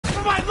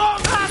of my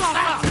lungs!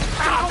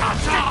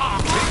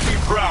 Make me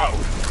proud!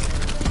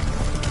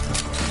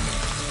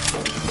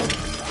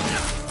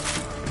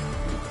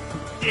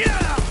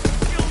 Yeah!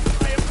 Killed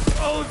by a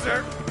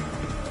poser!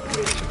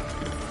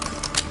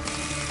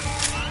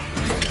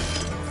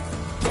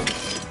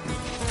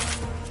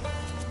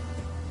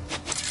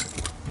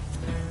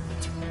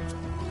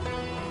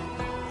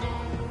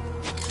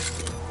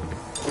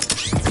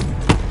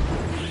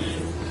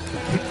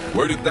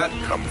 Where did that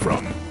come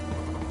from?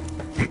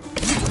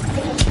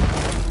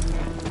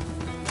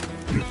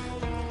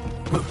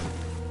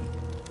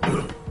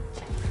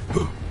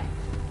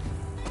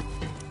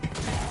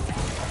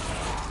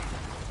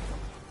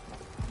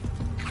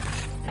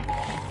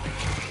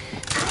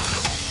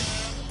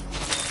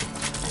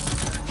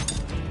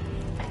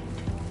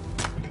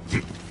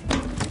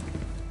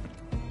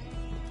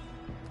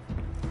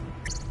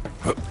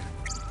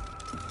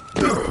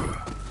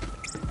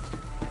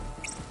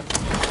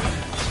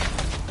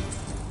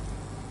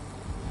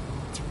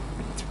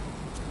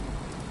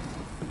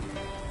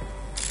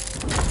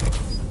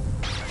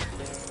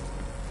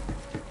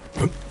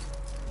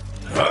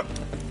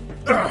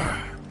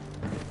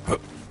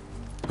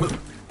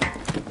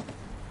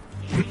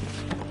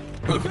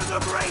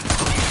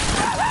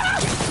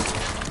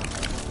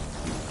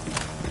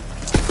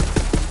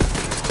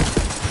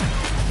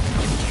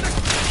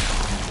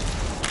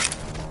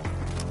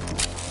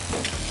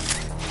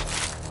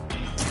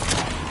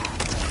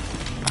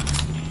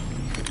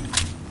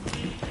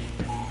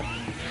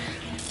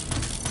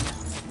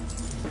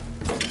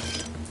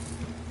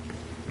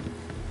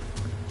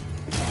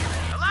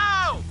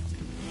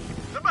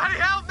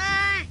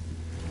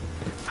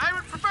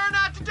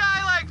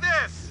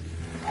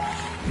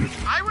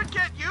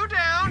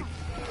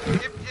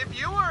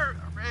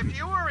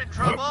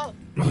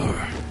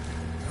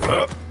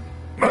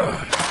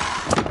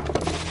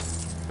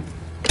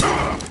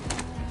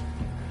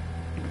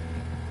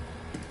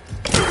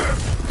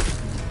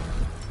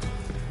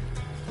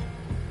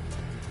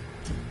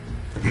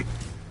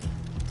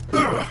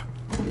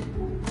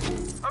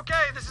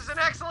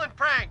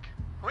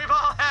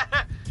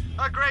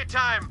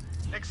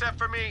 Except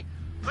for me.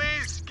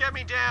 Please get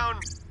me down.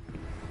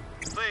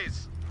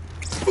 Please.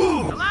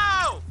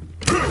 Hello?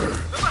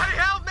 Somebody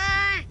help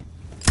me!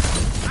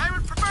 I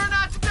would prefer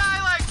not to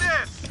die like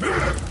this.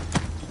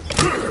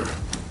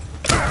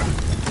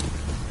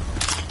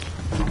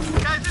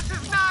 Guys, this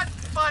is not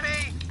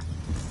funny.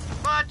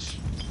 Much.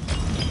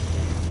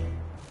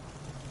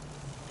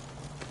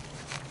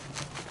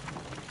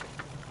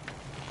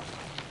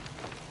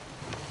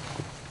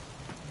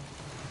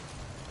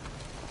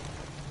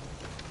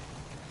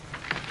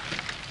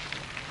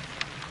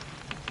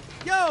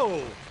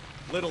 Yo!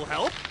 Little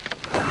help?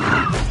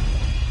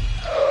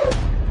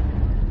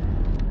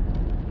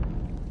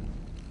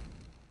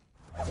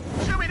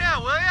 Shoot me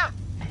down, will ya?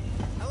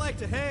 I like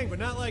to hang, but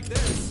not like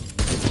this.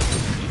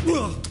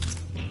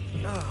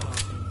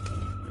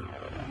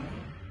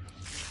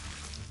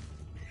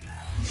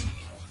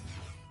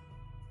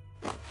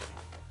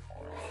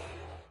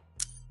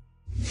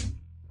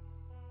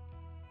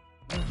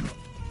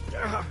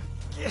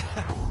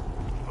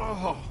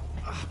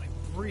 My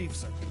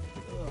briefs are...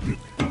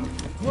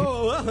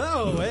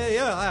 Whoa, hey,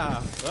 yeah.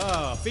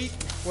 Feet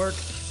work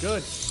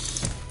good.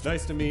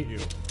 Nice to meet you.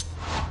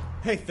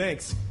 Hey,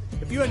 thanks.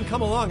 If you hadn't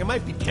come along, I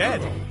might be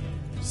dead.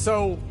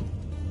 So,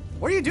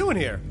 what are you doing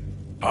here?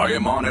 I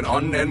am on an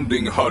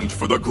unending hunt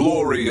for the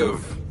glory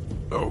of...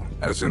 Oh,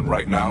 as in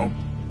right now?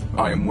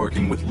 I am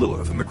working with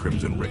Lilith and the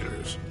Crimson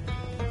Raiders.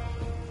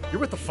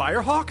 You're with the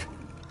Firehawk?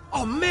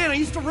 Oh man, I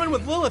used to run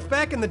with Lilith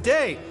back in the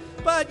day.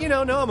 But,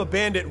 now I'm a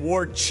bandit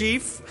war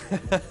chief.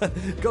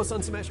 Go,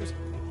 Sun Smashers.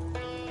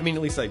 I mean,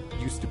 at least I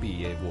used to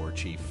be a war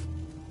chief.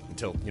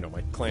 Until,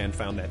 my clan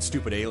found that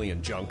stupid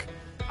alien junk.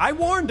 I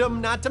warned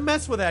them not to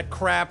mess with that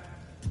crap.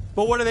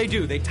 But what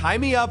do? They tie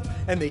me up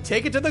and they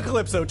take it to the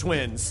Calypso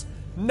twins.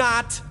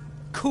 Not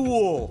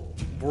cool,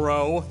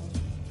 bro.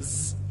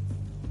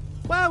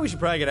 Well, we should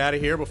probably get out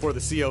of here before the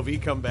COV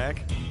come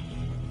back.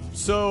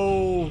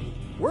 So,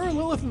 where are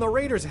Lilith and the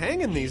Raiders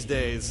hanging these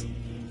days?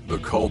 The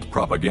cult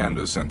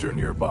propaganda center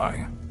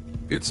nearby.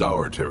 It's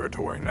our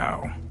territory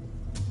now.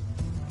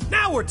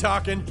 Now we're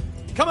talking!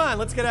 Come on,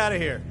 let's get out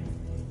of here.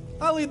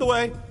 I'll lead the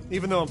way,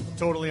 even though I'm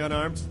totally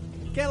unarmed.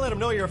 Can't let them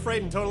know you're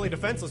afraid and totally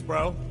defenseless,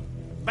 bro.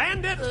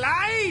 Bandit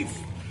life!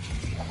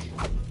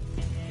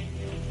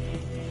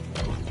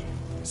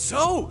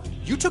 So,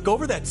 you took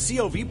over that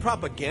COV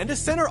propaganda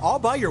center all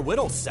by your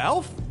little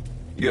self?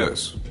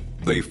 Yes,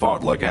 they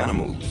fought like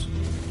animals.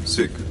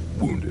 Sick,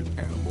 wounded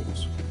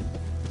animals.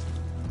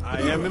 I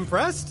am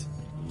impressed.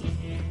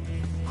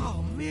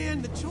 Oh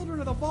man, the children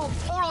of the vault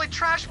Totally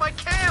trashed my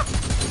camp!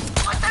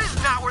 Like, that is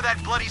not where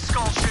that bloody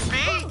skull should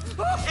be!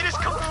 It is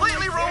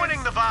completely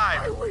ruining the vibe!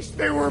 I wish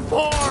they were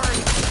born!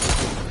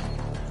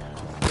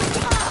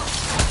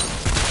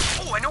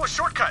 Oh, I know a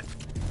shortcut!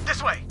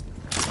 This way!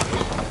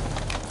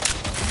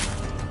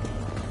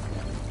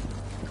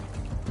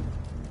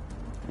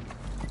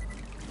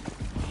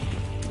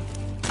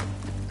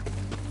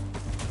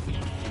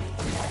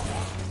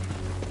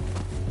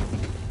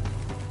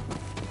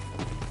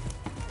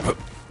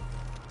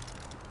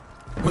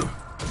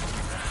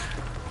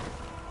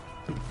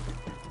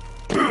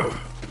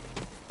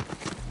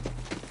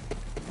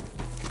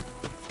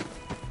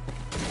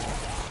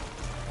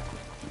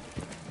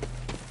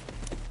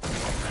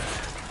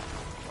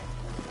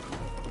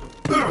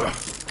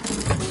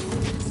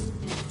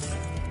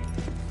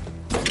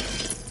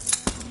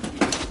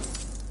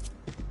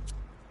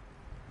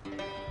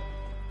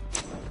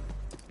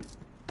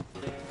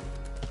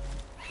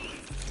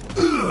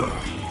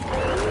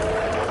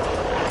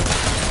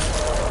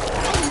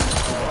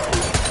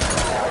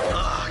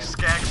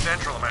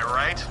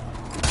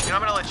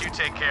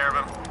 care of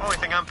him. Only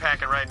thing I'm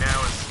packing right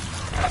now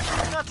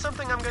is not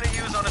something I'm gonna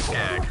use on a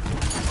skag.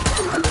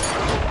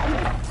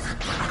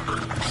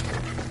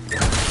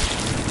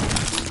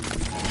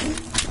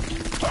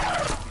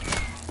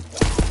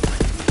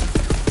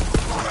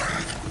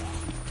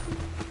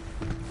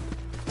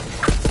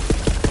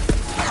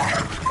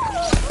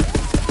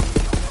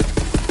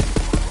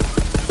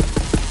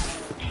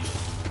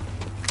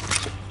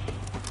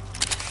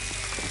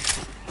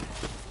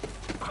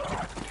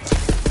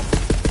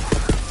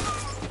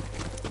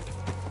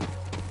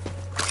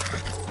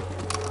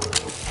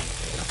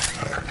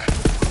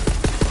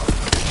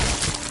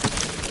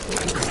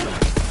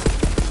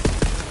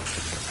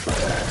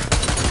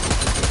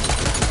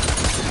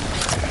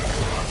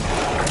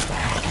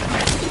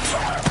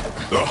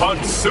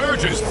 Hunt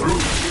surges through.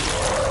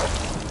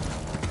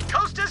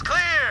 Coast is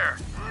clear!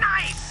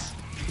 Nice!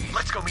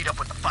 Let's go meet up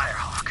with the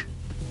Firehawk.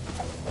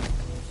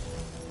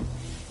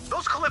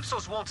 Those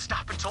Calypsos won't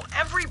stop until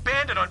every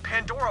bandit on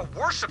Pandora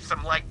worships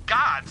them like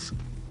gods.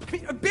 I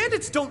mean,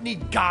 bandits don't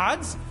need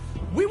gods.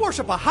 We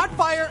worship a hot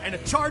fire and a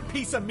charred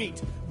piece of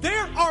meat.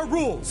 There are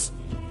rules.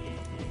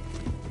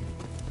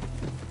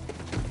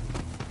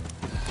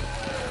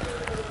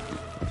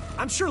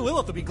 I'm sure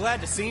Lilith will be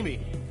glad to see me.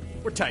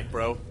 We're tight,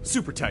 bro.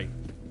 Super tight.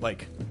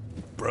 Like,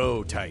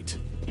 bro tight.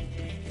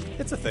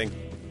 It's a thing.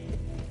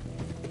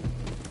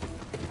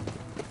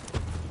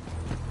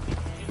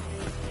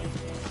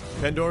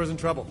 Pandora's in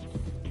trouble.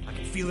 I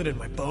can feel it in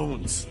my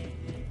bones.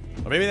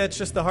 Or maybe that's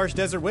just the harsh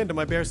desert wind on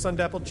my bare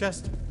sun-dappled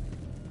chest.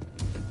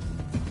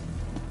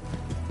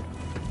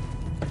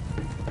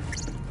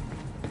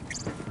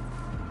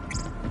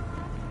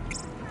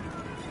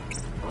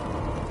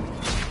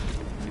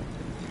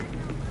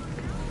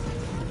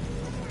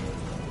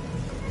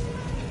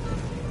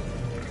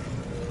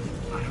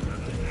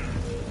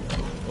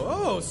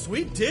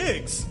 Sweet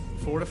digs.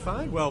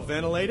 Fortified, well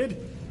ventilated.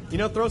 You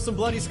know, throw some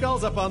bloody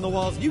skulls up on the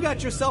walls. You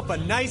got yourself a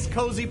nice,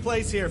 cozy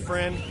place here,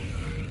 friend.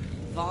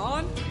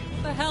 Vaughn?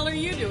 What the hell are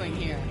you doing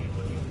here?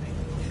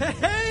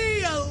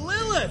 Hey,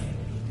 Lilith!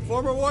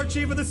 Former war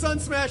chief of the Sun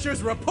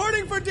Smashers,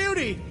 reporting for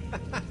duty!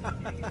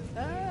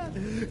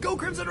 Go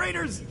Crimson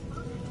Raiders!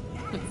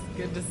 It's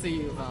good to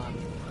see you, Vaughn.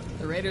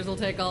 The Raiders will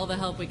take all the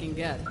help we can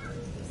get.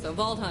 So,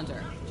 Vault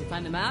Hunter, did you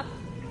find the map?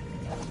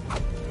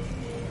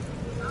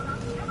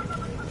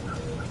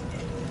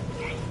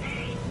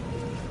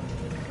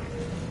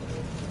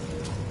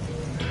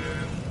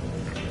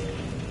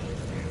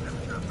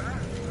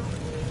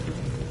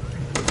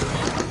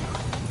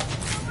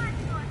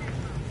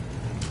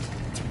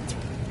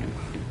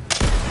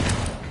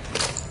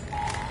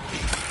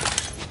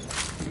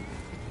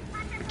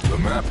 The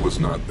map was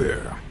not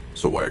there,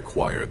 so I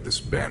acquired this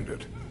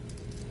bandit.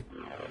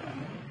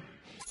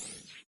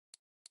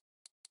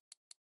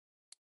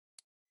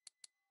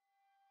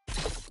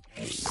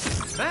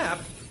 Map?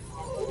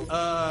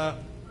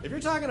 If you're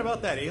talking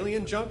about that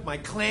alien junk, my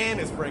clan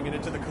is bringing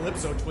it to the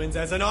Calypso twins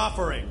as an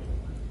offering.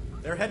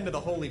 They're heading to the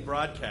Holy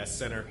Broadcast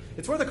Center.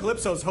 It's where the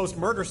Calypsos host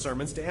murder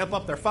sermons to amp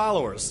up their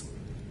followers.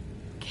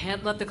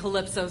 Can't let the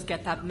Calypsos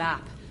get that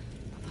map.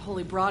 The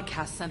Holy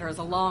Broadcast Center is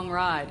a long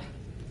ride.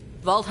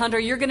 Vault Hunter,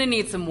 you're gonna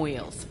need some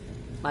wheels.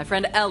 My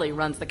friend Ellie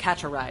runs the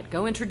catch-a-ride.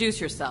 Go introduce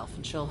yourself,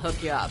 and she'll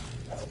hook you up.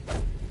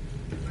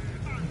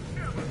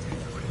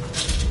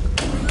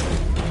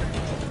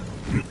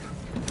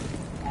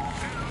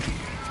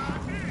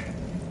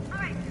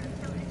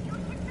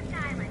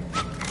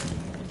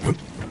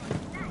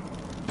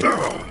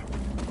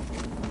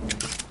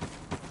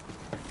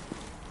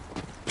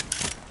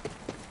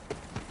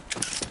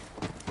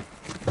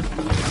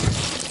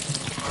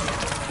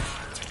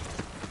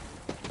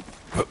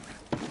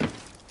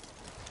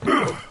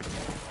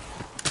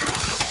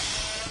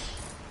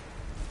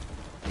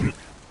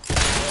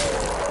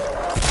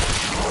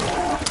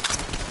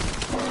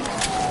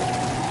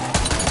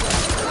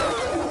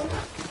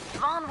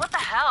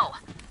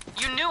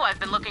 I've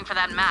been looking for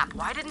that map.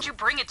 Why didn't you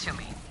bring it to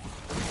me?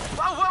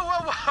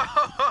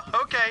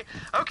 Whoa.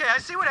 Okay, I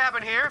see what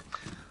happened here.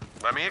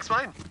 Let me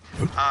explain.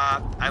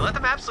 I let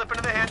the map slip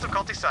into the hands of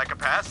culty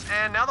psychopaths,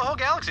 and now the whole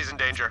galaxy's in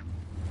danger.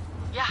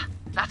 Yeah,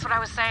 that's what I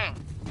was saying.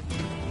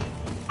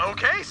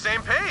 Okay,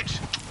 same page.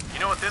 You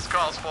know what this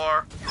calls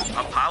for?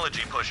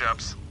 Apology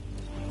push-ups.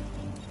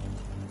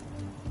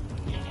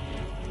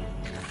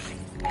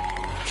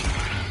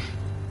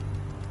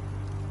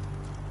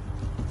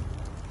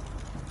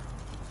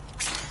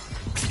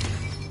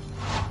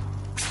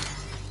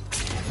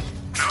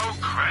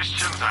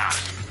 Questions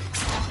asked.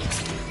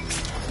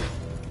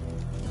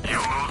 You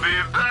will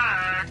be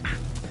back.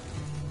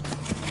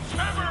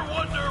 Ever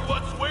wonder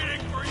what's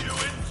waiting for you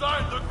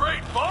inside the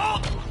Great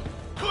Vault?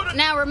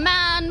 Now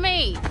remind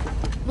me,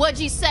 what'd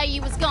you say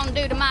you was gonna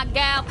do to my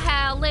gal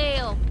pal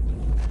Lil?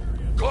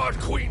 God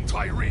Queen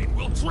Tyreen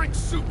will drink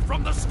soup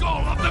from the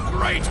skull of the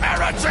great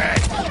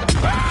heretic!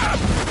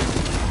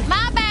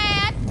 My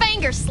bad,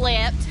 finger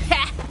slipped.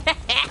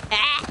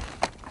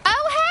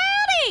 Oh,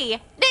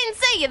 howdy! Didn't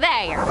see you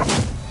there.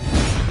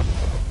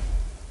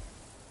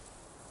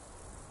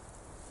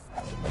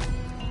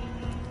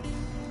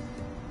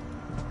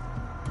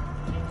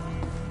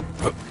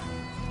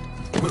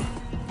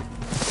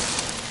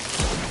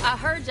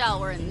 heard y'all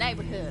were in the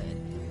neighborhood.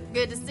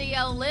 Good to see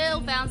old Lil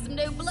found some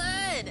new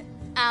blood.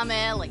 I'm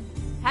Ellie.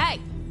 Hey,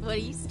 what are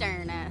you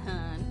staring at,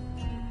 hun?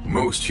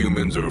 Most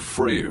humans are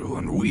frail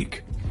and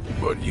weak,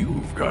 but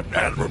you've got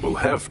admirable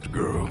heft,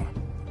 girl.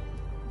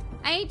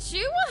 Ain't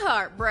you a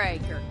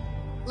heartbreaker?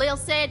 Lil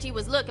said you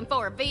was looking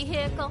for a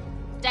vehicle.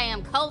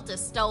 Damn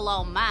cultist stole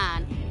all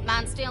mine.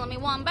 Mind stealing me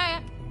one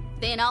back?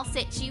 Then I'll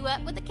set you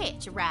up with a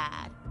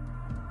catch-a-ride.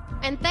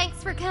 And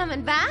thanks for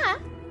coming by.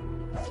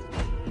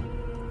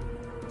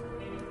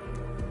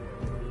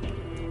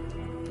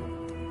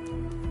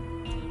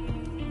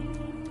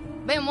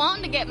 Been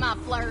wanting to get my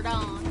flirt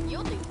on.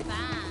 You'll do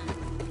fine.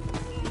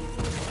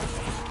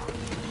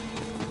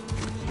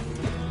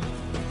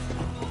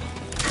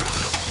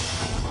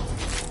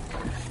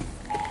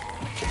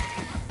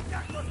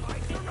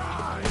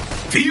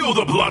 Feel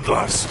the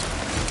bloodlust!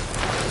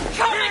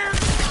 Come here!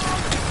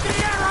 The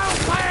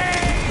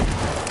aeroplane!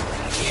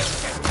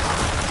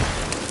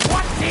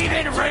 What's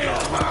even real?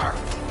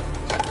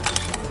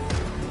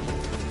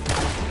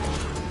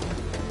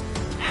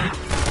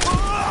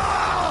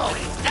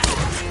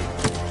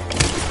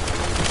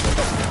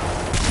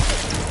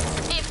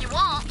 If you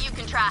want, you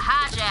can try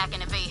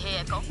hijacking a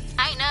vehicle.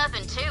 Ain't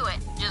nothing to it.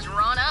 Just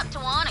run up to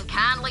one and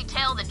kindly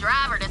tell the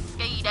driver to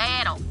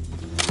skedaddle.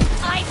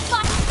 I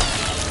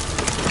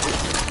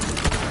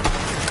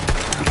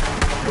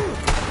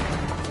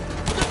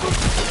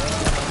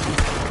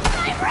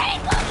My brain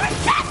will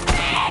protect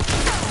me!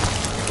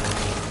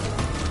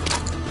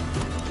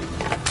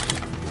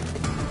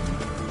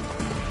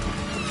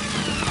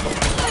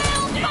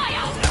 Build my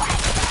own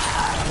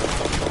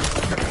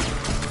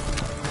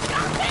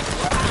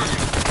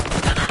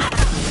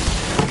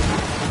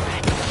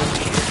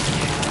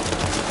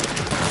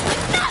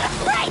I'm not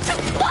afraid to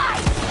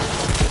fight!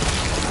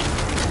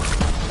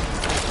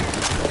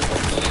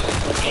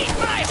 Eat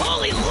my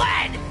holy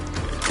lead!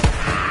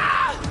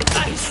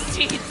 I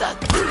see the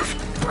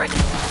brick.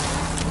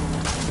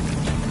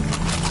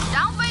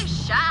 Don't be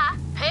shy.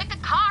 Pick a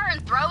car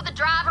and throw the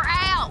driver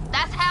out.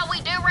 That's how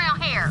we do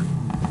around here.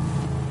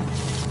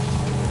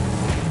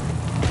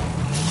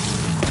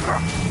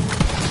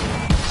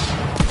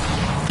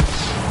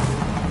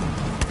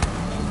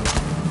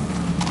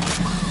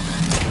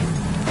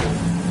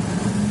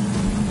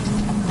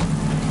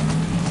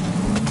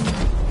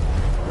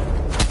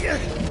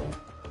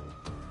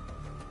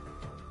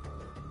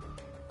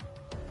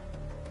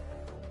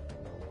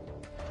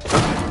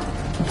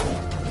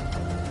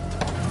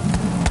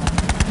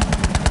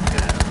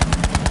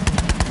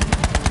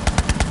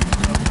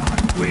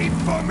 Wait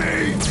for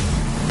me!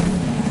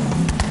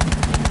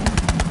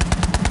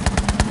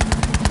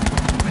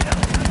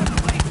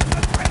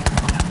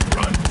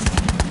 Run!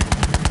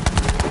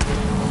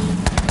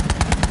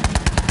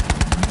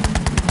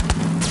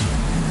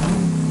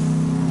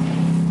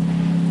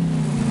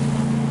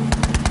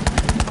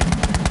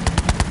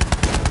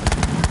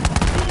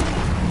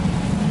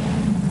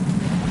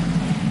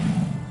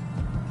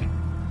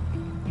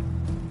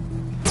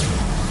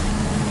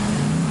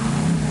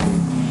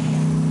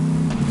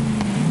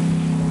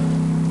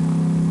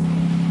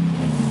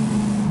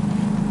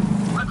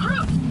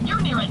 Recruit,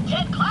 you're near a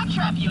dead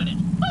claptrap unit.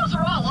 Those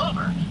are all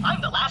over.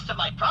 I'm the last of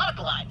my product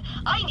line.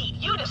 I need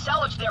you to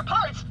salvage their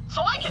parts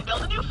so I can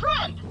build a new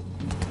friend.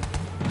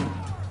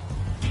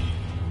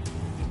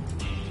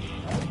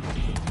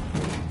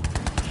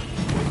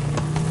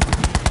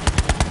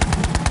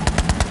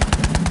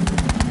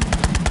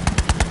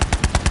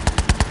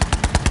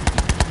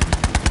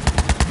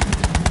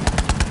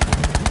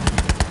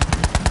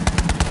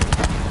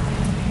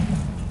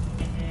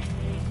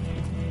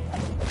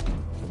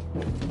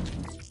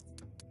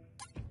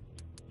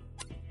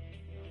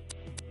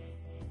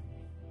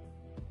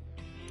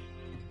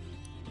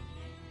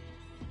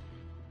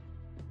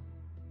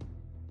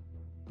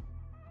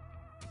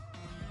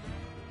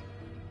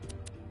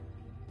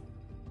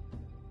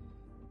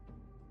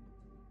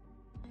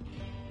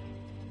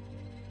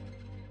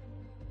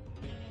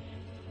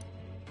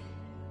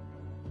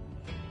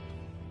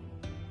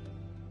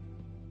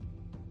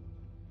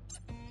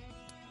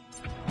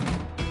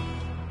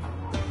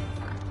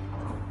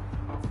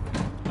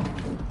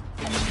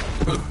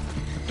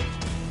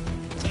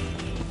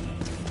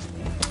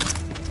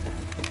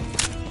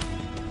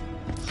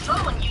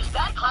 Someone used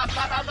that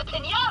claptrap as a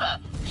piñata.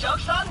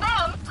 Joke's on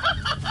them.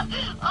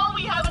 All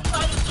we have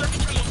inside is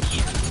circuitry and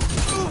gear.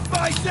 Move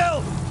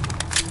myself!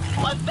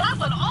 But that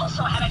one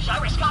also had a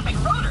gyroscopic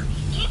rotor.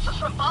 Keeps us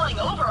from falling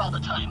over all the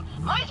time.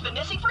 Mine's been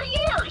missing for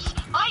years.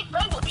 My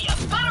friend will be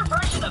a better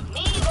version of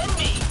me than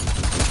me.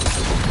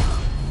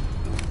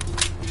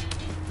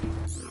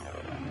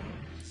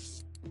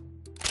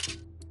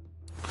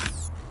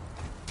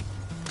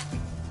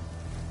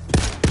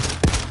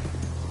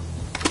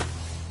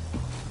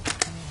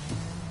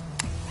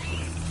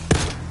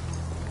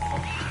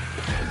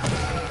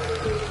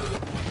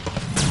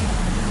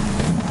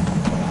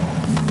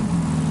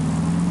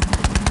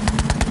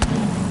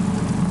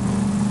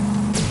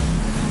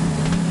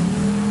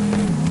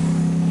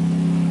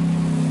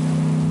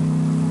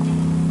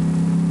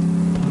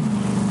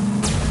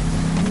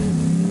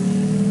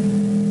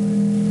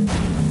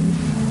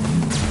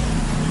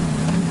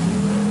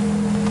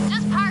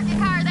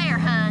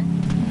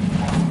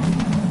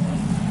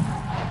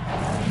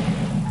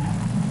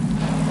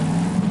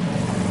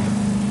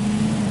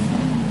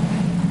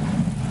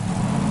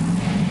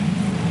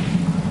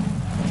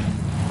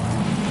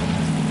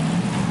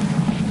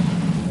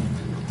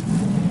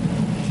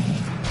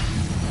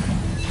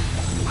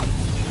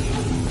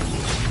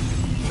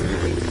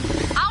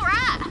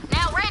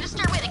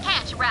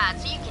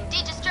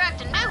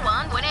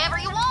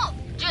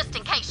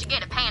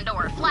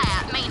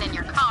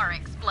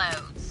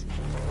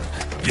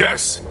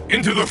 Yes,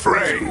 into the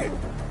fray!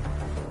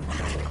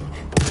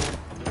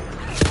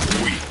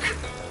 Weak.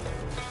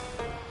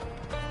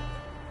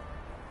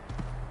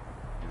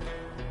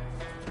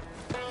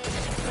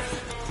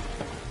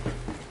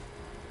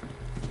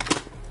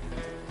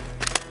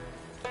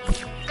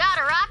 Got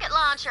a rocket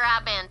launcher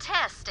I've been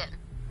testing.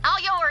 All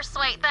yours,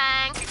 sweet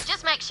thing.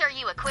 Just make sure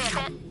you equip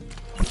it.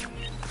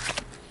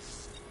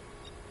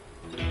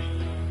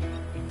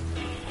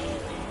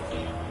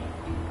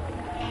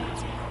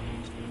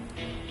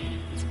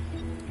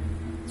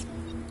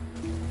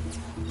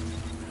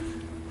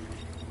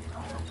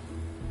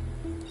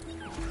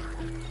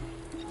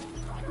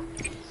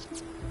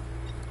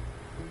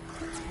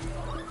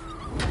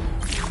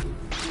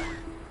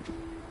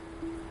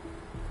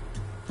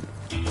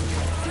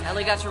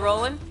 Ellie got you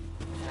rolling?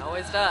 She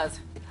always does.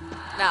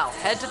 Now,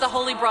 head to the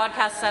Holy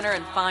Broadcast Center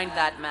and find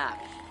that map.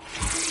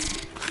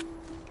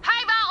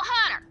 Hey, Vault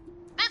Hunter!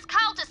 This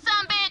cultist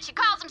sumbitch who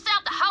calls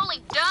himself the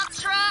Holy Dump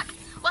Truck,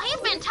 well, he's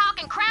been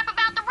talking crap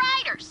about the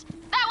Raiders.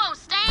 That won't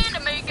stand,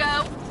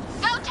 amigo.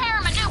 Go tear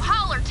him a new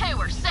hole or 2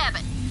 or 7.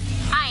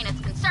 I ain't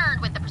as concerned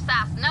with the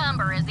precise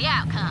number as the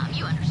outcome,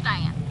 you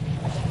understand.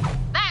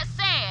 That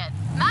said,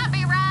 might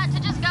be right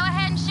to just go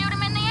ahead and shoot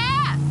him in the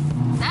ass.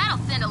 That'll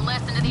send a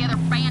lesson to the other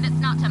bandits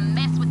not to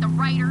mess with the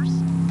Raiders.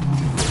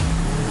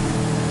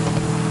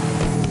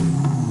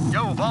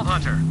 Yo, Vault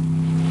Hunter.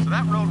 So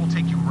that road will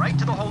take you right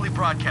to the Holy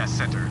Broadcast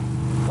Center.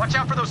 Watch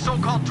out for those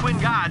so-called twin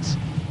gods.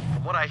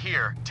 From what I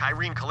hear,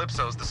 Tyreen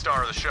Calypso's the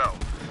star of the show.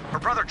 Her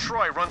brother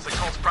Troy runs the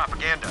cult's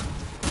propaganda.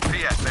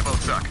 P.S. They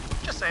both suck.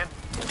 Just saying.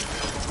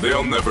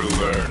 They'll never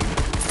learn.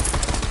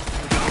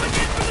 Going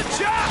in for the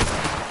job!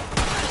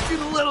 Get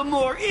a little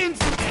more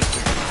instinct.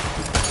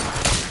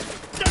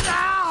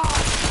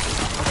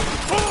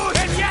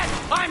 And yet,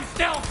 I'm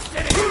still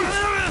sitting!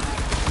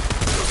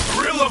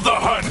 Thrill of the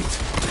hunt!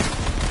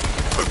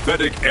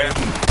 Pathetic end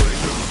for a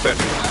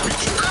pathetic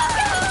creature.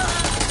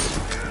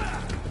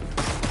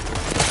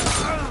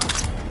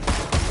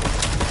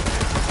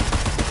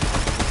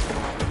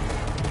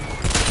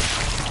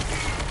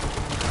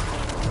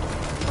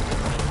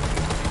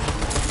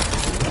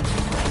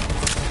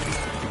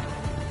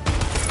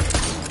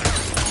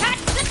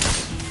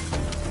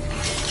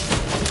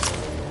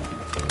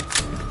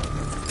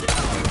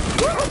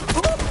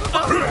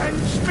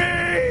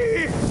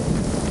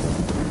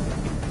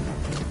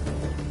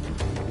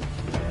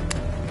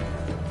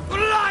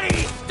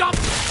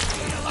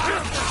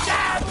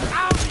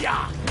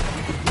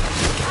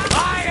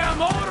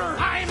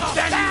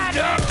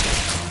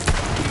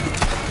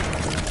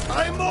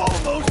 I'm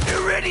almost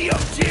iridium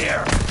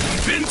tier!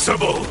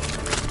 Invincible!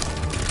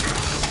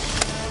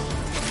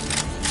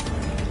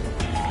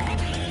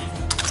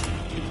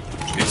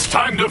 It's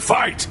time to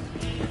fight!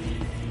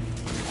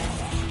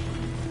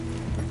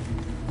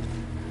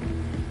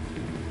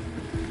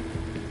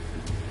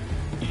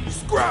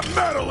 Scrap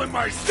metal in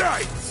my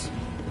sights!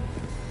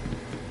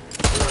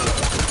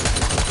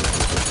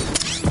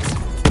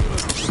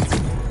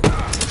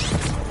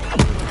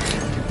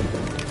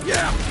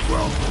 Yeah,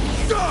 well,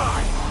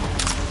 die!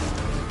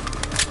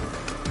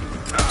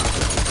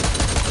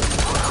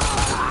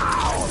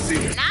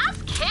 Nice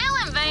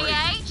killing,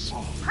 VH.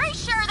 Pretty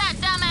sure that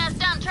dumbass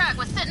dump truck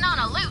was sitting on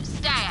a loot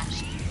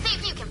stash. See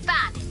if you can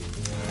find it.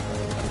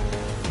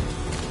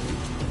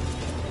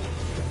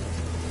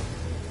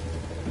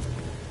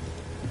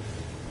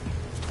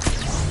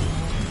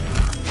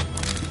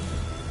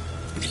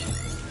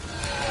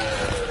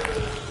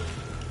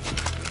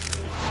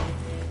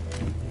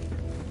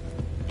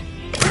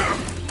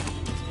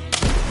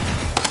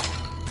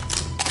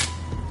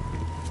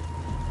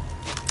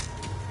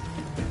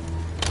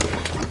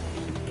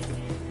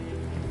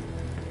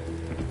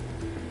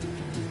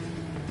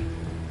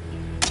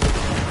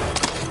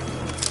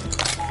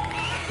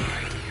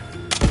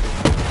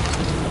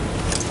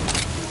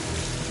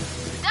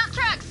 Dump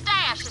truck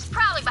stash is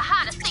probably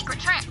behind a secret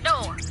trap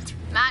door.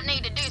 Might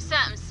need to do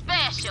something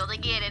special to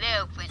get it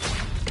open.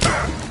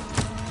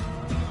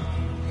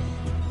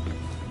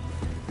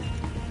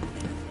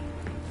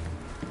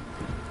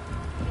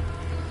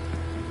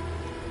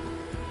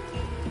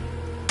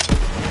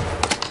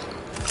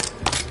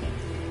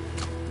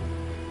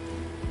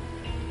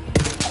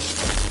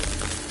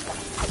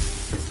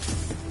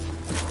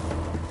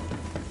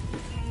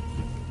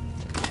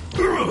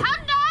 Hot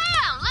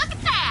damn! Look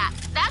at that!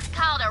 That's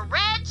called a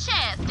red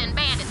chest in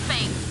bandit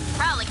speak.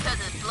 Probably 'cause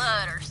it's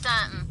blood or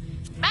something.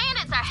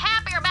 Bandits are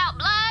happier about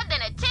blood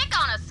than a tick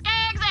on a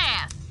skag's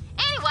ass.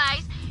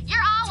 Anyways,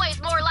 you're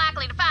always more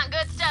likely to find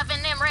good stuff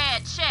in them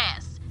red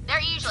chests.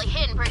 They're usually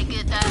hidden pretty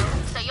good though,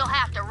 so you'll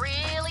have to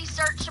really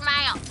search them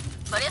out.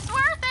 But it's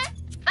worth it.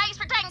 Thanks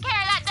for taking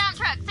care of that dump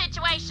truck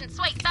situation,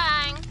 sweet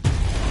thing.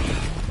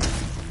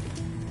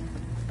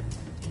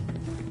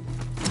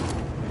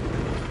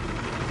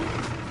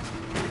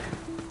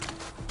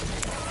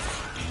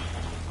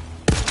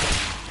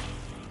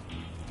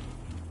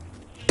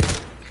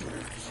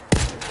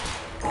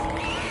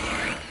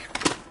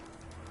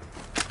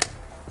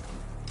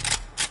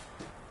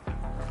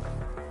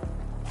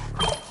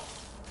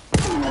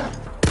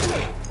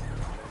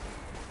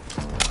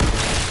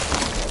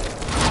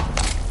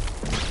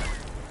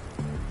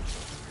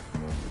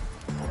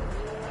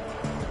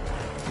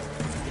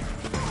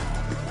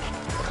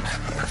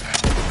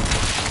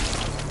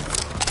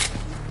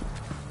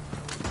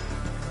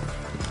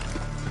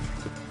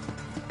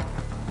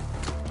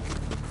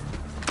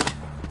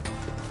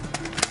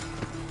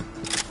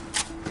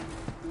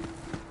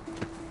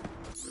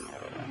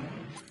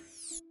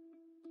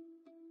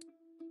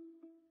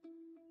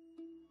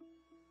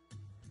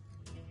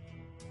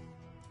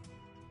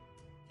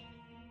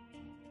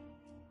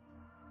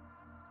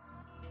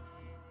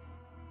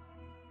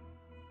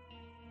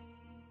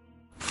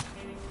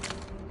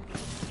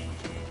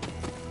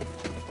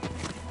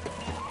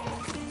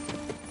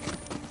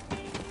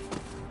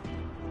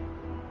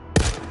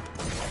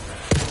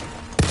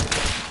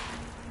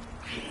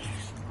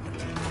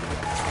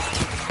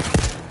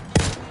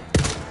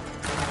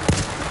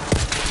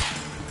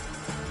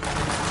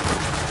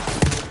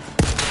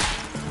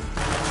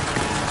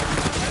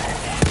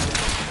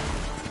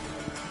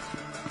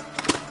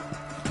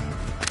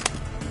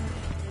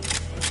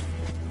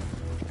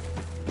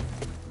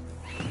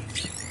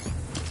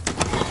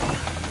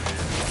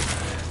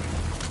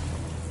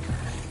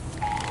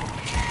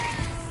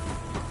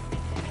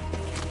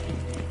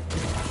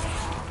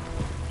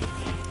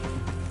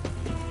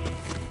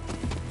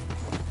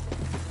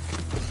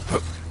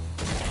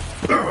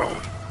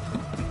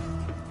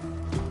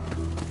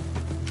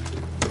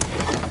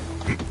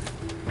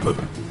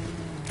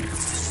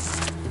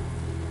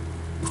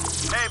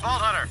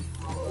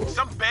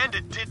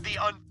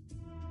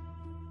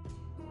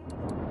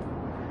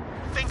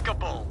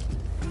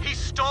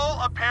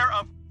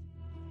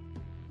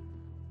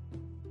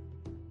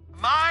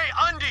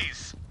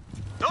 these?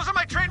 Those are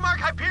my trademark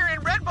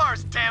Hyperion red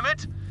bars, damn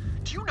it!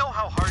 Do you know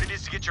how hard it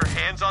is to get your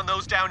hands on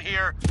those down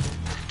here?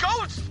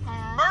 Go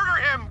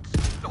murder him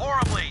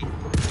horribly!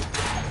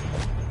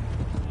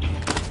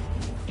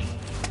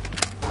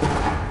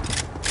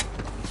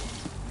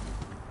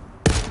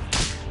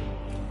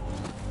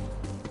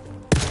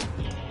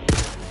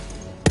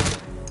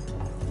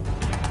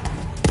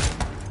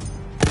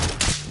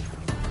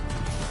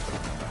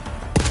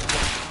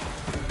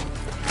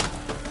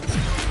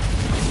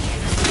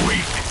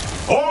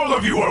 All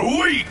of you are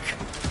weak!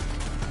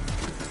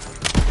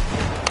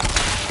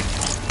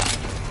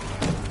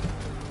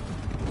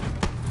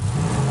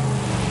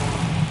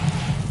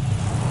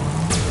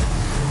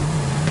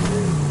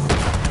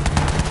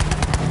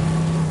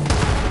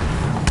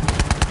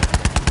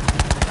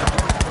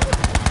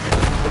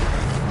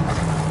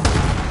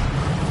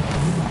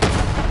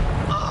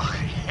 Ugh, I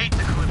hate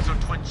the Calypso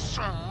twins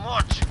so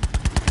much.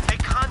 They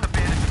con the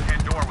bandits of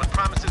Pandora with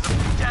promises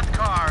of death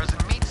cars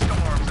and meat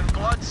storms and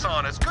blood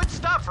saunas. Good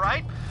stuff,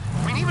 right?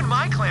 I mean, even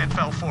my clan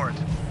fell for it.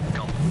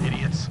 Gulp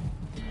idiots.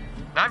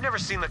 Now, I've never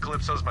seen the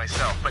Calypsos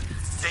myself, but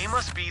they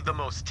must be the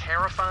most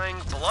terrifying,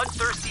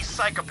 bloodthirsty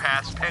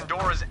psychopaths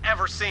Pandora's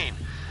ever seen.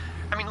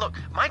 I mean, look,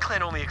 my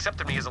clan only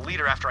accepted me as a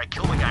leader after I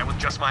killed a guy with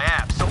just my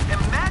abs. So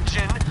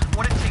imagine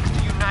what it takes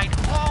to unite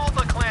all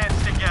the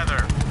clans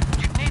together.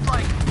 You'd need,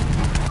 like,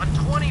 a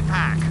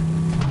 20-pack.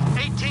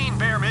 18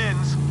 bare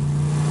mins.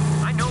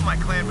 I know my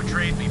clan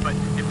betrayed me, but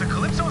if the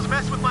Calypsos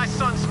mess with my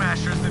Sun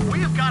Smashers, then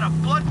we've got a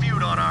blood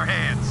feud on our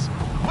hands.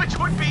 Which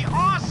would be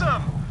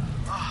awesome!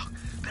 Oh,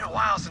 been a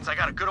while since I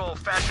got a good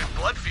old-fashioned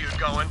blood feud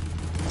going.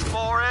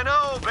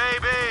 4-0,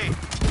 baby!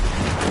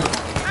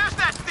 There's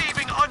that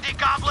thieving undie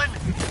goblin!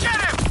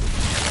 Get him!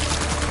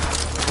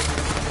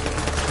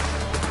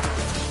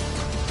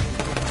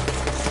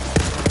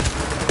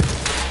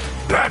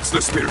 That's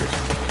the spirit!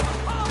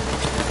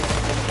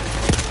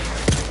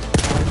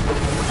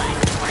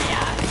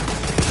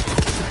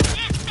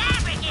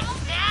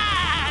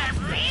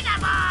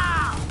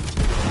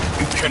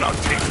 You cannot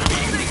take me!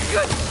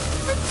 Good!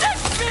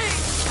 Protect me!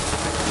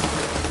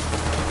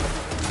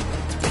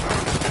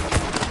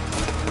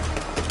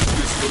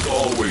 This was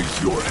always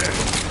your end.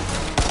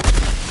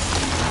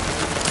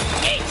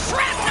 Eat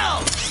shrapnel!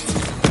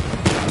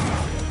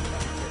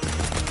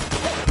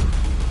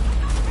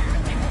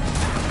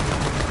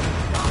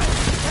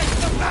 Take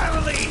the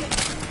family!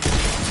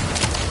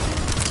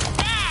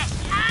 Best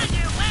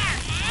underwear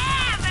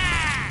ever!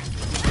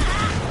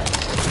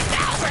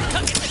 Now we're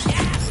cooking with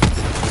gas!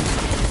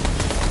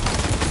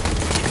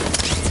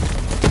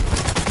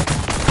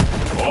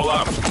 All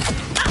out!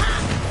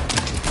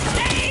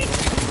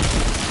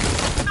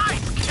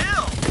 Nice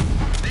kill!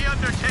 The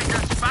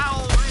Undertaker's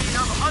foul reign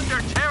of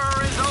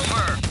Underterror is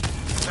over.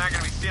 Not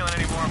gonna be stealing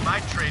any more of my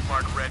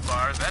trademark red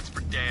bars, that's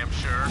for damn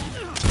sure.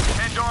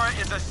 Pandora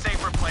is a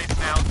safer place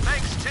now,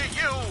 thanks to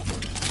you,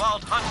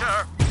 Vault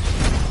Hunter.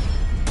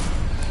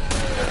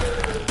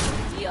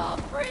 Your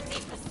pretty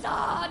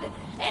facade,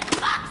 it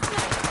mocks me!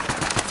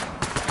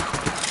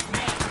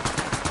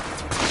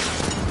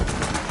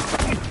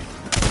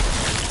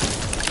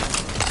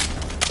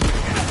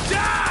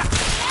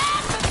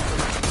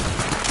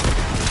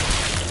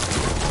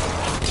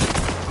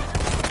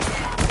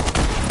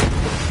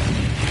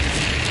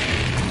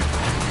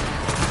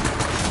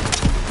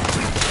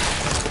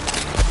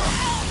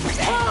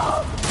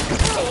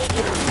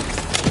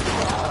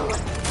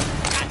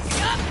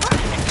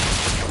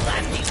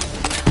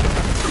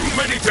 Too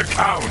many to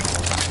count!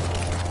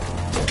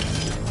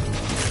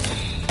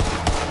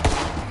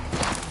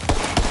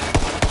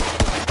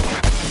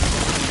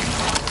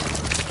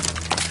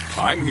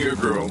 I'm here,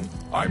 girl.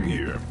 I'm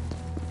here.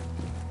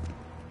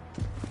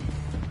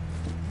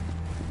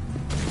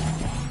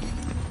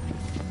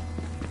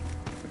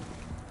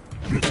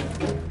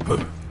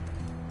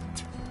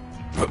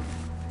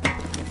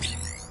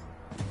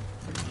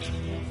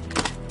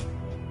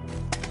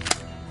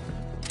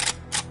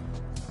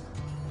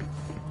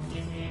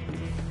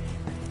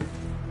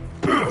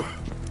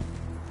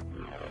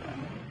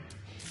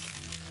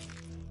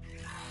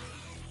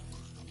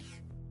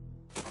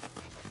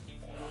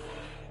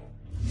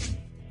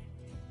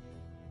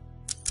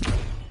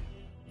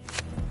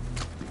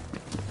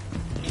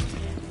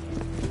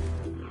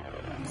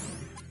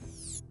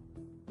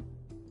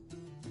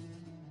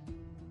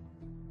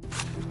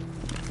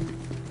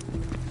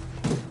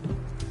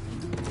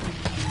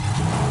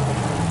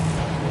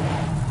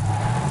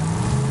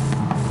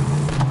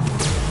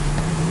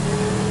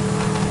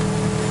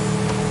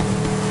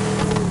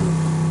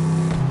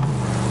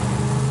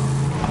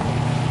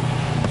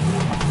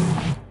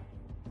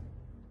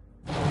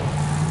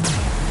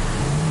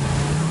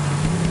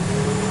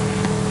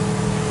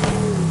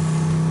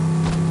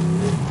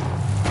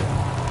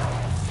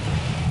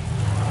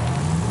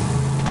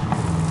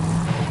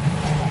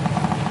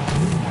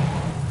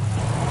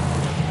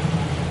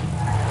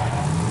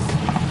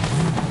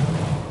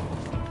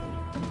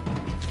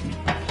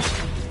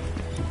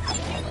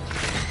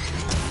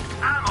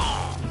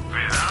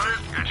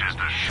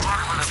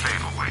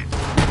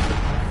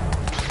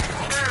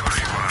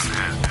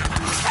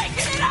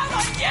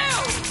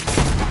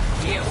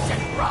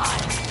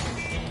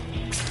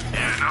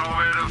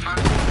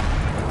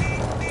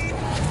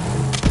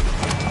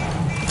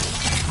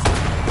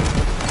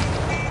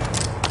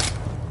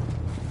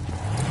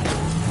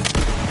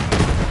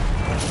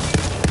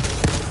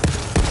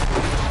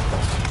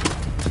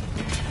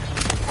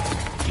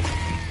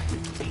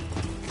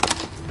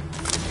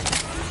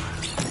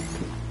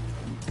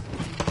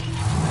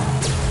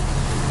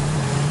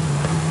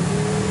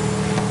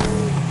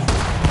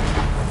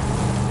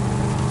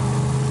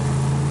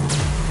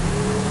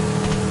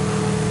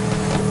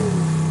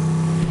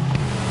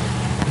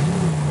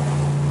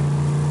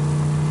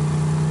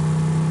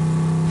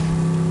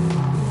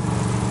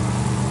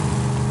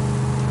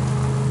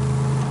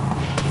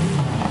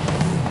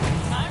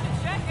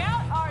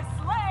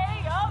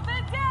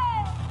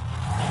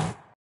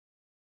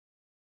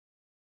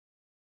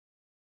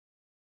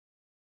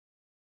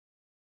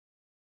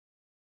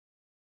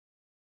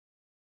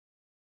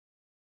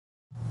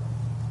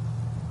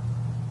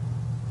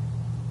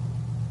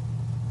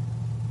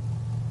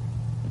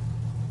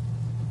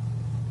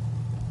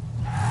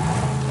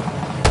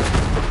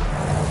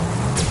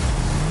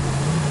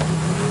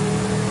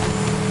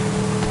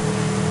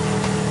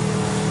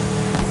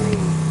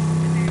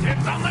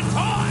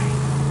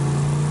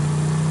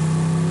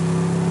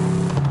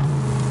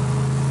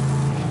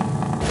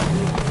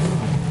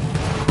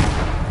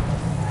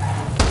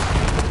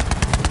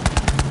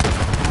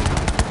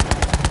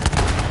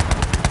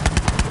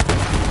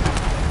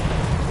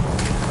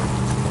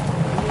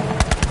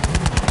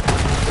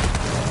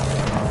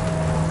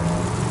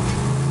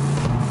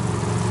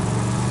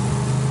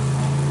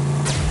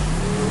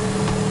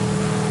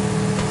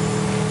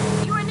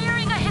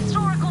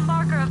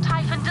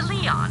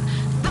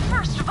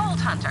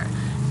 Hunter.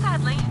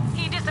 Sadly,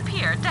 he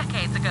disappeared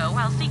decades ago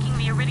while seeking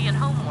the Iridian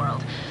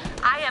homeworld.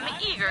 I am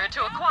eager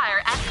to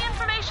acquire any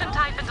information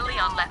Typhon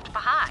Leon left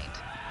behind.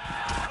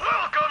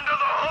 Welcome to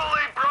the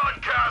Holy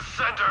Broadcast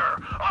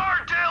Center!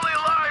 Our daily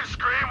live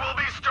stream will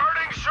be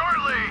starting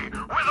shortly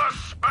with a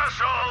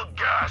special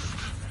guest.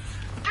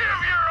 Give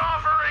your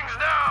offerings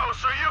now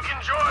so you can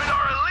join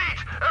our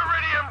elite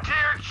Iridium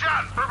tier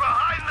chat for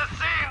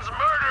behind-the-scenes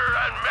murder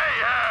and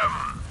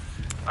mayhem.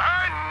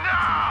 And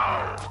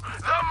now,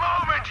 the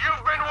moment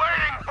you've been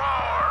waiting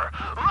for.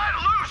 Let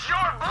loose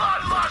your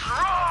bloodlust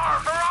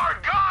roar for our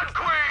God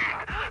Queen,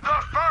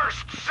 the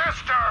First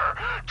Sister,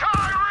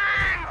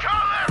 Tyreen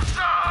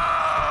Calypso!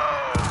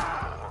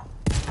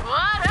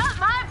 What up,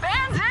 my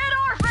Bandit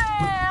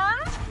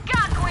Orphans?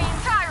 God Queen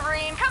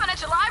Tyreen coming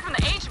at you live from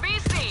the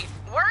HBC.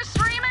 We're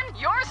streaming,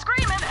 you're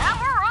screaming, and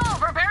we're all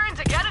preparing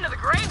to get into the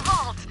Great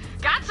Vault.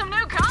 Got some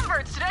new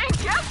converts today, and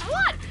guess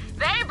what?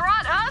 They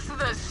brought us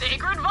the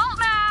Sacred Vault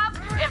map.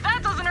 If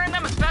that doesn't earn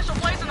them a special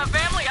place in the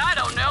family, I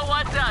don't know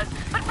what does.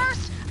 But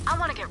first, I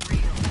want to get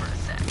real for a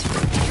sec.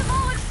 You've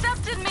all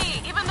accepted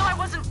me, even though I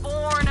wasn't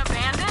born a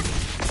bandit.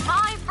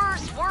 My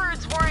first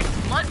words weren't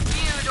blood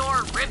feud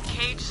or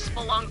ribcage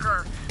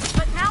spelunker.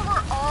 But now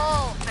we're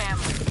all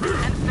family,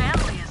 and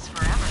family is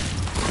forever.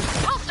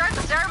 We'll start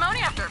the ceremony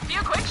after a few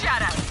quick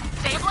shout-outs.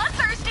 Stay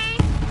bloodthirsty!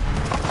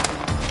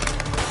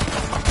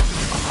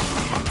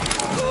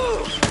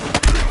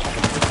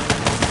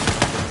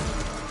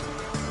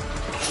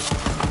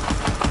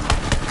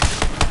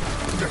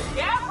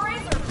 Yeah,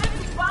 Razor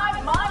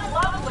 55, my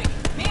lovely.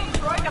 Me and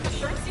Troy got the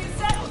shirts you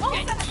set. We'll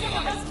send a pic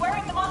of us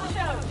wearing them on the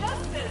show.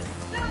 Just as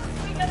soon as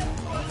we get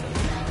closer.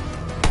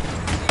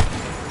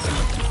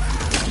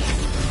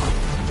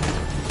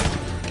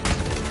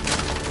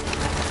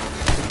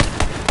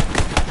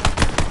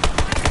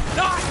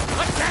 Not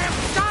a damn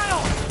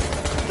child!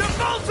 The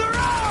vaults are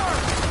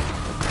ours!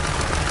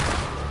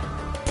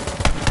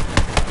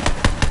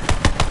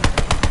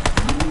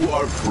 You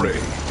are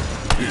prey.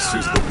 This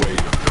is the way.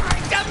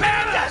 I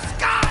demand a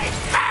sky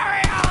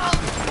burial!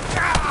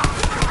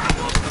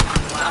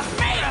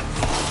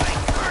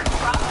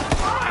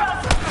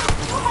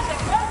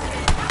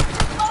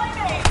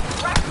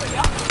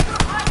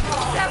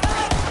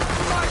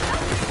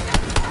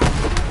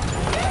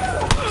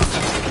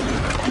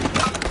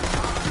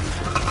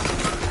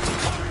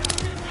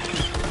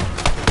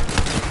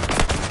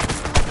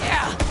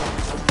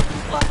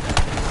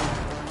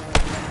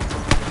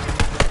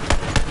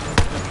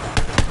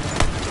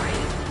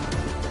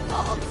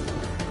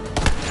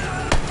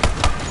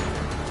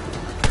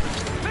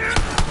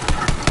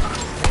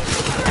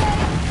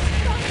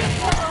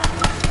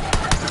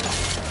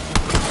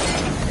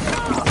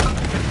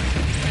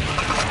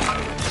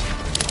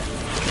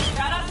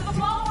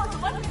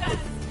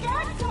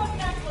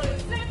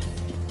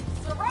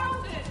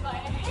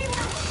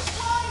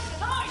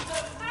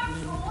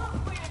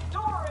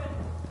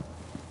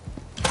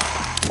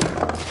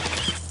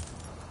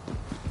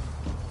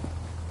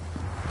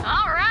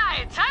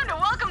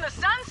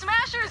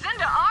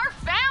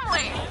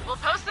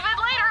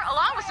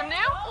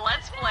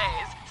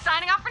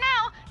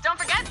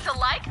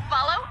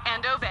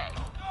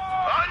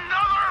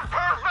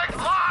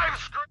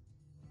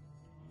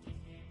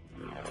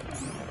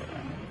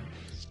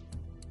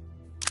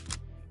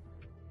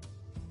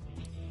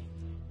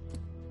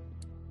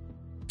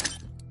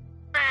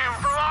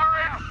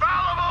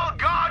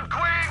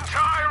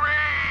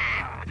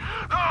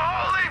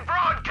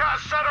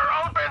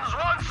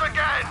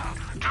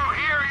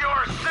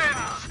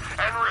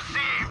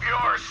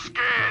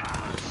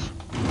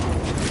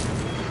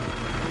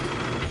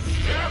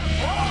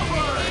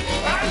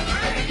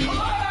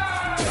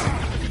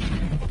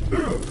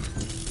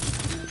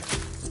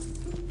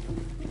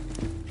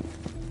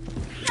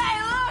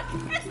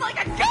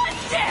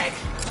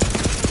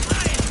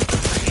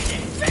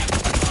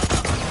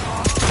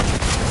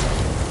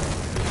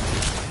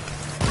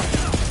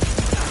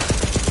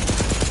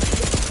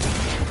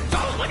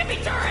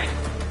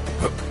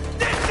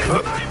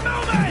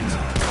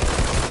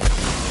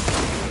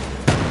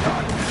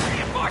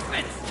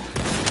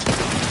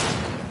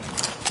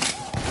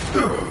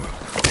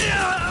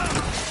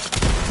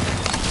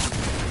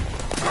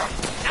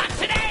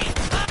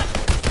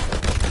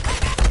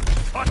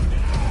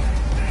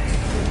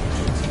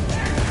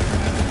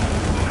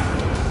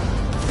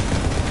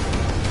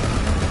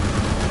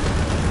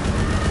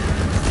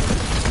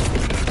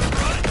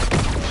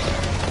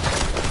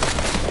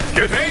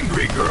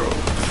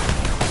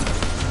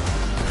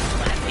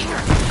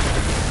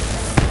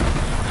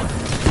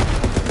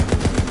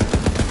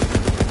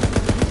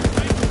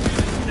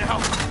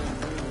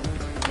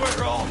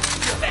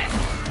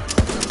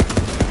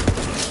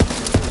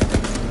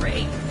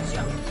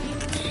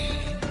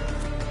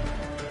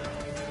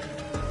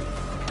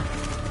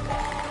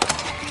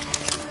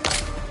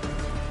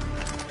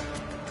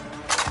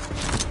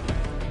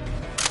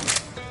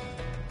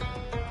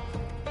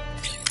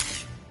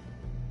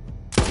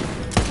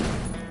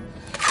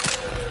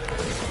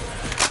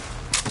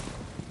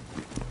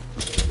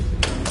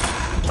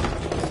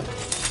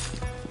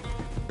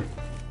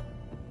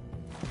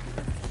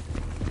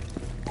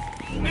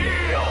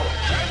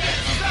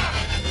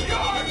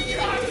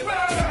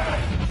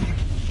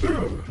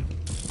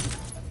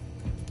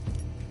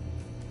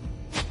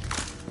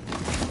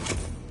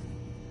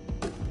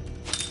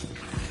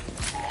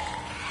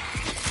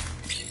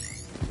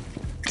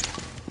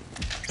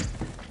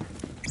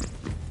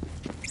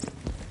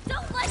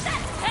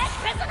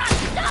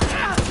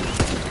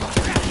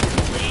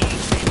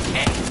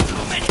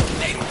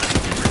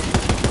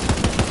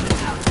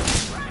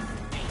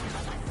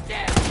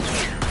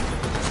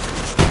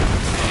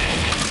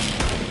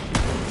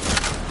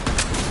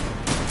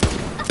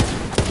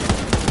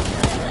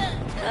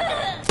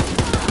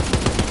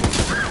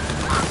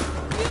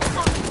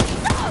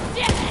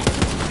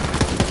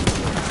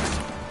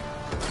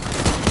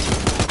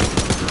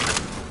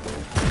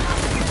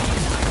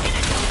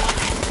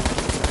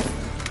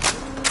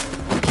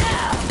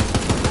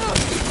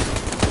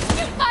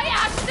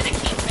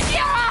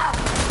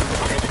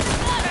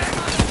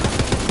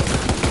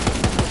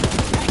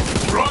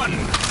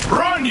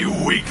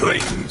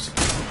 flames.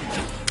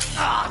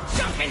 Oh,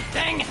 jumping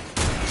thing!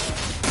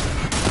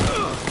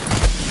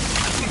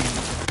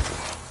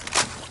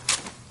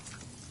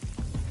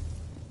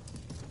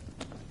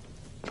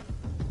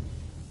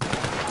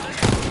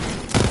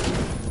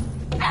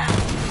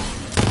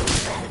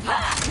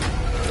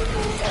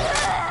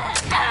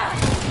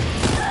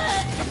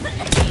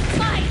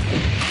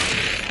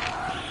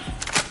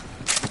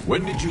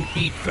 When did you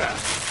eat that?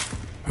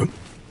 Huh?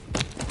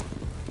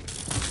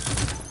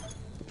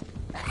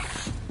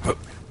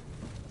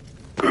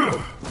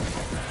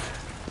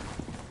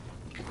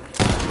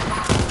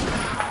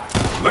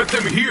 Let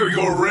them hear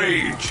your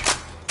rage!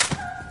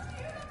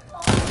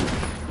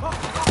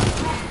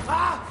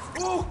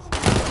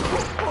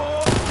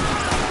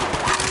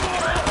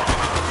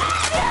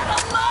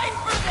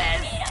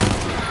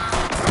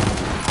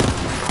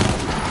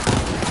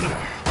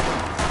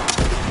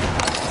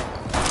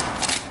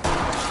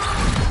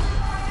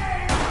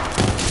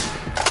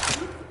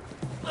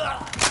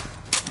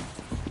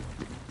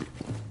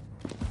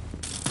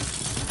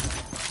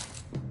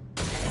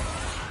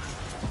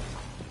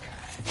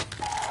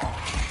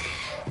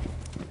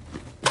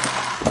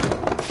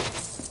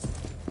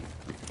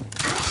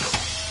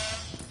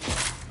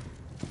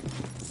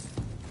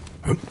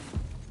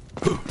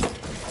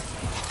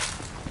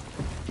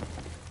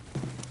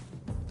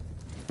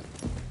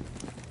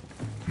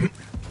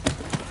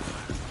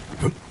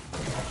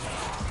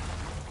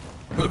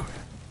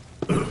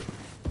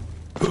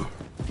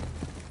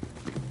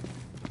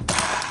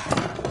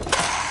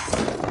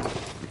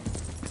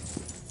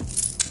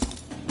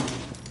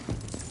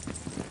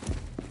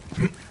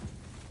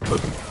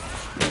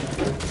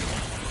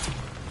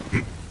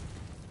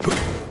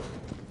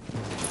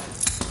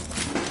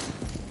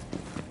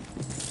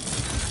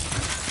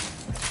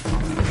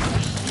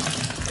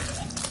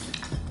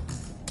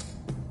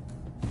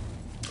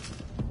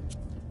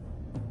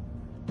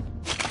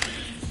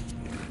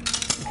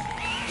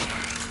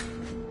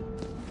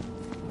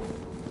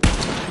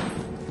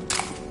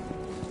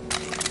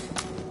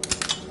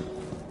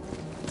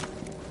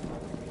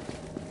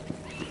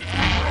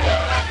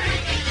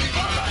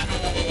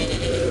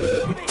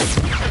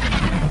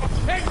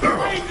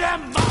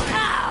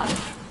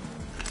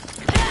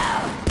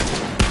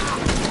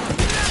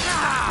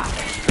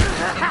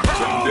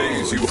 Some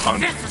days you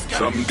hunt,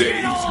 some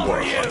days you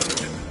are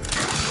hunted.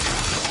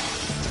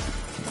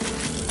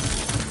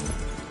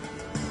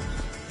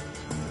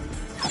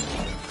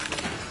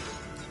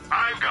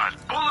 I've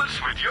got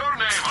bullets with your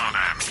name on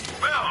them.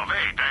 Well,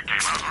 wait, that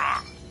came out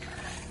wrong.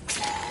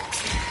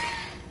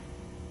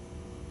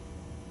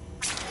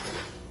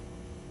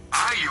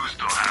 I used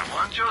to have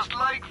one just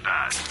like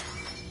that.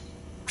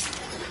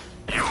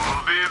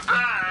 You'll be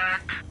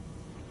back.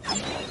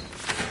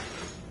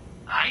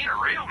 I ain't a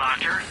real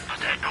doctor, but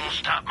that don't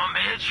stop my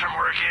meds from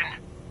working.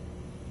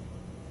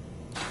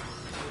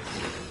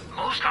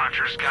 Most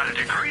doctors got a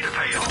degree to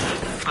pay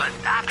off, but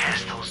I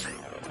passed those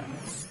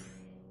things.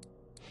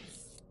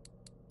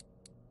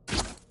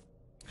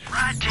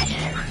 Right to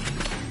here.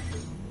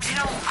 You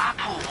know, I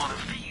pulled one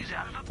of these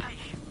out of a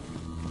patient.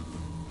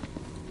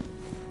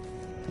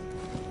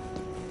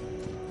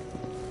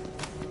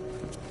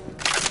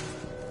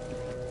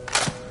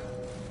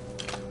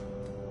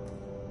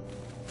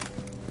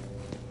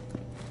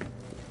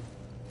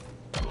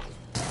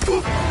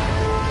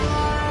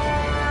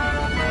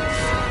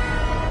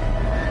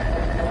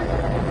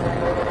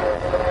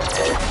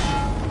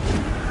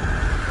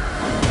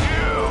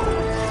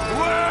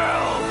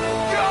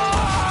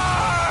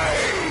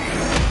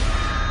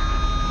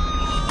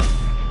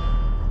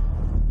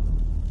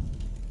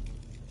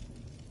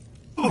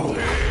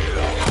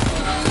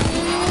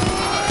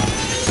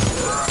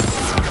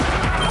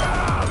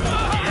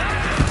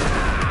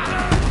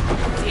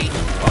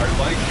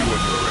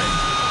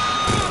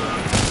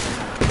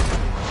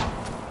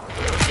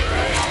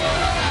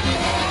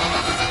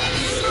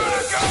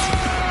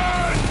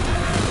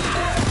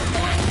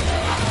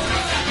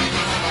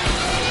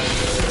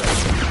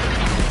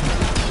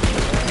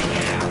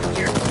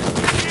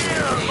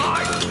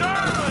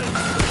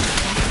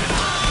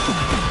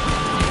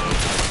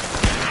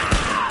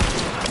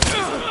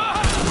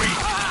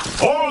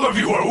 All of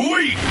you are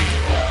weak!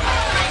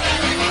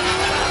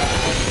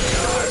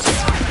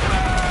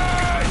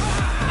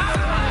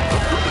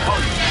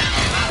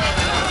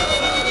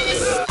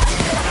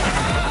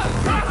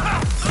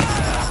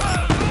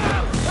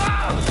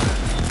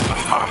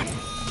 Aha!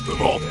 The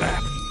vault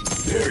map.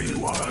 There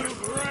you are.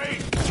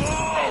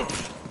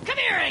 Come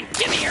here and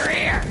give me your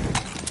ear!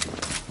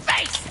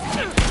 Face!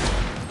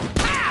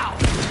 Ow!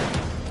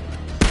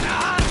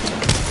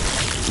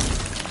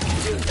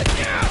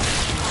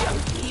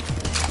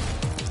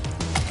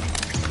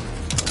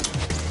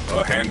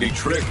 A handy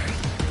trick.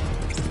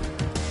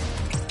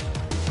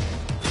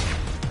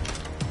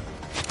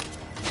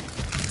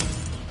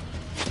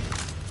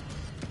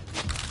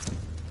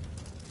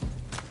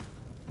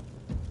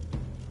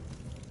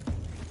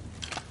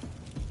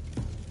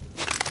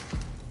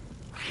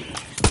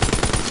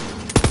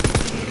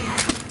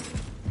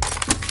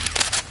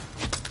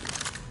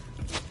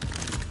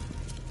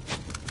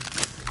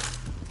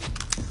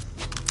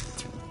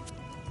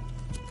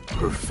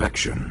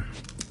 perfection.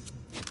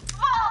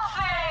 Vault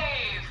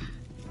save!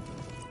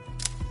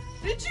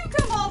 Did you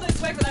come all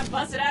this way for that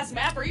busted-ass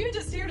map, or are you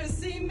just here to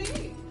see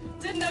me?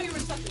 Didn't know you were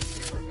such a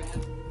super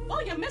fan.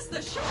 Well, you missed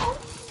the show.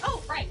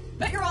 Oh, right.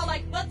 Bet you're all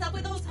like, what's up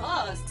with those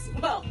husks?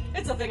 Well,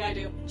 it's a thing I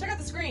do. Check out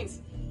the screens.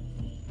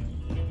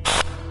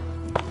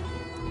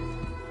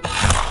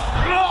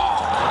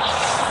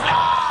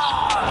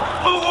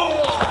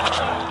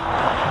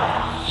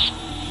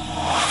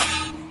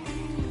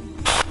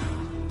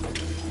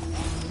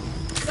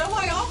 So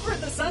I offered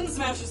the Sun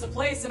Smashers a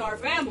place in our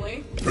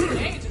family.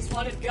 They just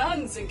wanted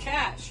guns and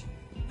cash.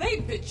 They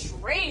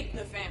betrayed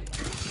the family.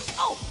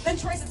 Oh, then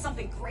Troy said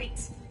something great.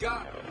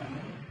 Got it.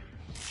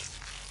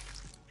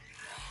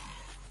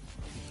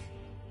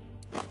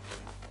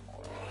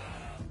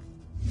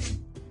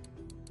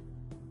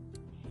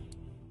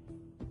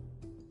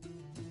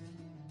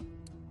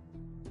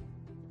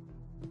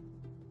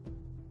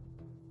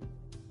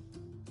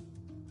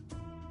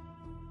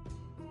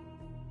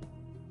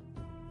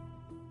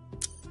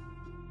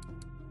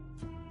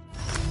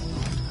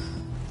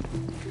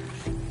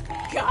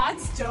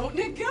 Gods don't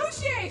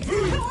negotiate!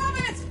 Love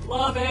it!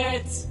 Love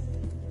it!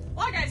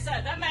 Like I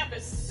said, that map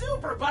is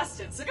super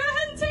busted, so go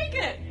ahead and take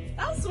it!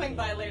 I'll swing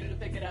by later to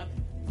pick it up.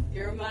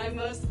 You're my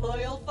most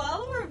loyal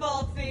follower,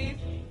 Vault Thief.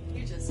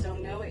 You just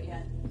don't know it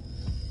yet.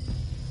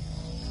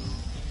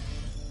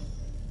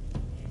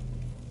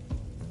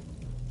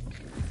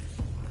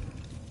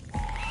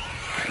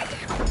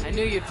 I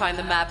knew you'd find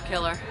the map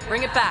killer.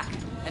 Bring it back,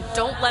 and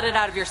don't let it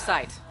out of your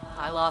sight.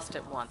 I lost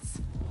it once.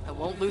 I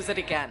won't lose it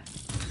again.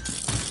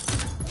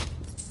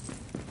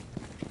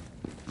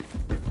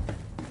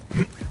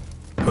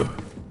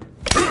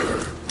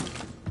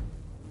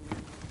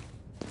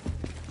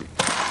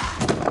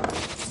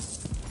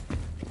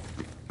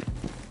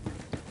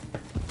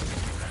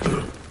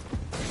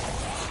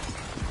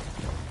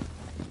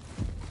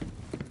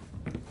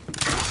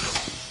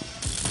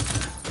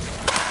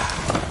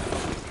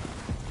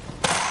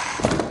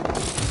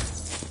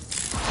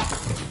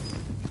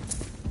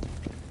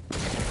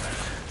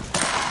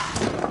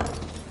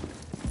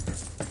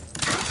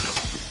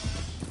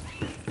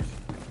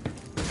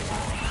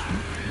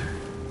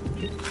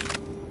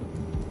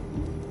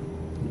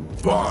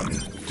 Vaughn,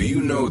 do you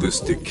know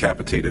this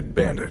decapitated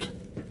bandit?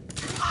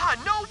 Ah,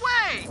 no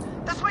way!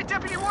 That's my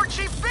Deputy War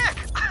Chief Vic!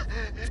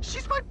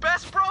 She's my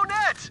best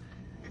bronette!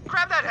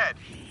 Grab that head.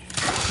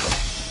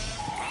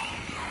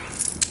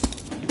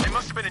 They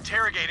must have been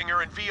interrogating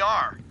her in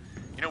VR.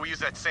 You know, we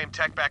used that same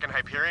tech back in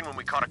Hyperion when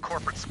we caught a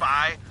corporate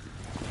spy.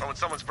 Or when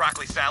someone's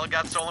broccoli salad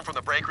got stolen from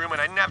the break room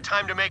and I didn't have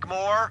time to make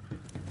more.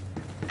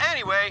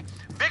 Anyway,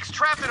 Vic's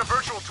trapped in a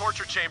virtual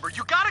torture chamber.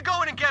 You gotta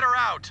go in and get her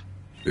out!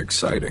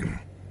 Exciting.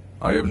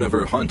 I have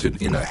never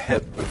hunted in a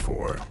head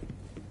before.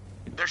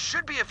 There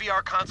should be a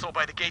VR console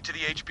by the gate to the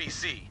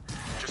HBC.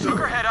 Just hook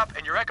her head up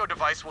and your Echo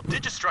device will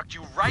digistruct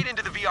you right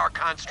into the VR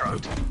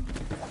construct.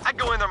 I'd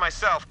go in there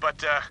myself,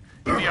 but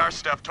VR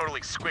stuff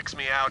totally squicks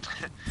me out.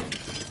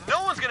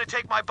 No one's gonna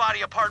take my body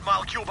apart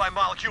molecule by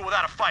molecule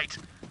without a fight.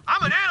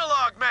 I'm an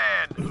analog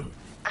man!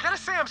 I gotta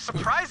say, I'm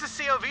surprised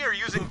the COV are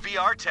using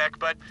VR tech,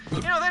 but,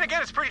 you know, then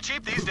again, it's pretty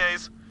cheap these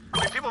days. I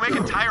mean, people make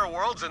entire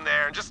worlds in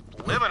there and just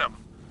live in them.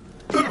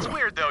 It's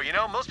weird, though, you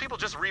know? Most people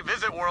just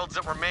revisit worlds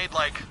that were made,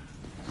 like,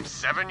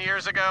 7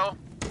 years ago.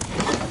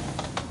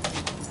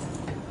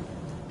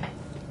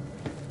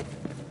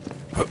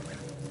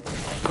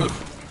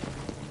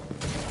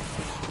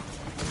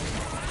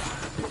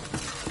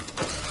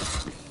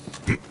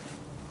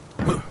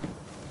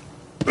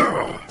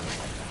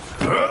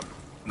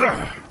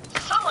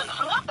 Someone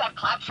hung up that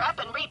claptrap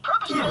and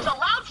repurposed it as a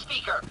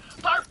loudspeaker.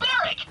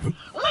 Barbaric!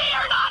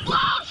 We're not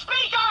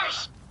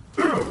loudspeakers!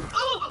 Ooh!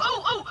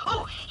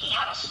 He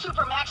had a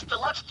Supermax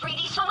Deluxe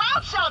 3D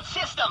surround sound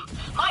system!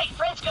 My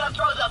friend's gonna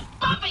throw the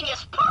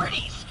bumpingest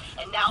parties!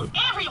 And now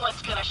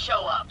everyone's gonna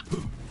show up!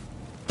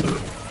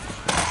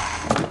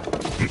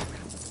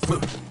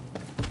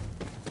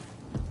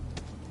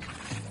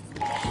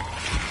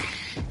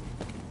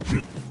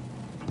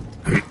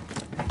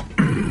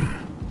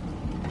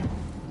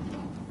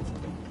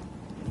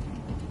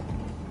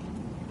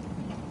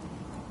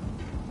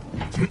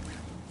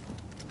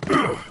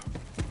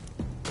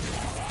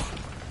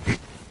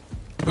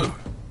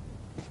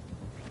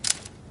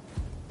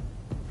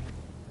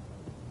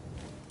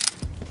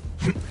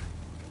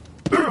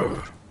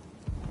 Ugh.